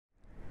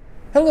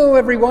Hello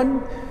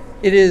everyone.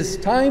 It is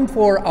time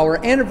for our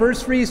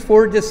anniversaries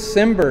for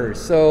December.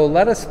 So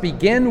let us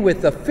begin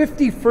with the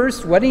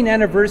 51st wedding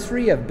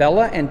anniversary of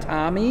Bella and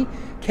Tommy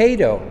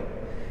Cato.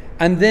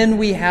 And then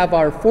we have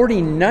our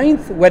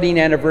 49th wedding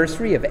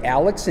anniversary of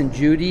Alex and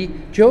Judy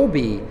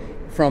Joby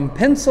from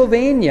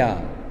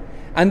Pennsylvania.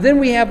 And then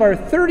we have our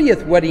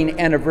 30th wedding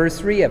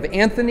anniversary of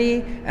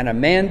Anthony and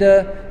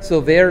Amanda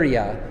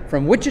Silveria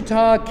from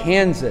Wichita,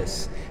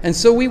 Kansas. And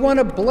so we want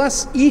to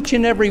bless each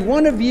and every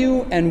one of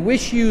you and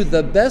wish you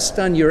the best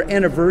on your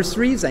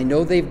anniversaries. I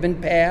know they've been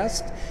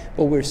passed,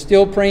 but we're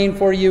still praying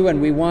for you,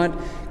 and we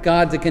want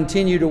God to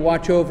continue to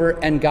watch over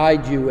and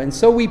guide you. And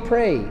so we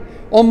pray,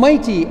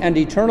 Almighty and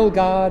eternal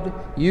God,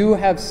 you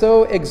have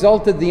so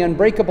exalted the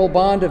unbreakable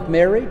bond of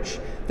marriage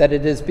that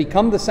it has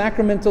become the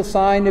sacramental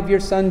sign of your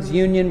Son's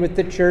union with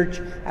the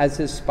church as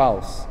his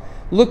spouse.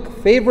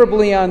 Look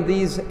favorably on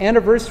these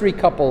anniversary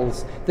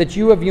couples that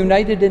you have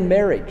united in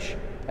marriage,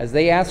 as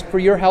they ask for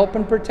your help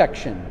and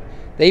protection.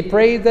 They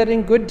pray that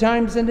in good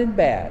times and in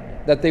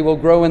bad, that they will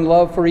grow in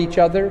love for each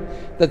other,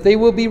 that they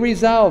will be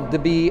resolved to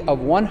be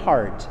of one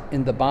heart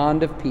in the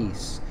bond of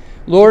peace.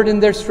 Lord, in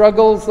their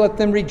struggles, let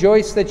them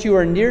rejoice that you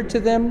are near to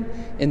them.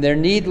 In their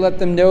need, let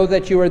them know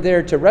that you are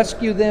there to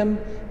rescue them.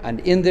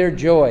 And in their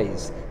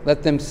joys,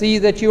 let them see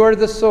that you are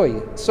the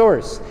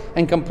source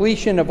and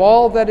completion of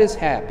all that is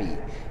happy.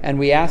 And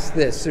we ask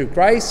this through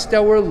Christ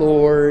our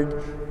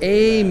Lord.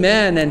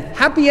 Amen. And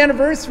happy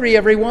anniversary,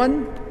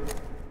 everyone.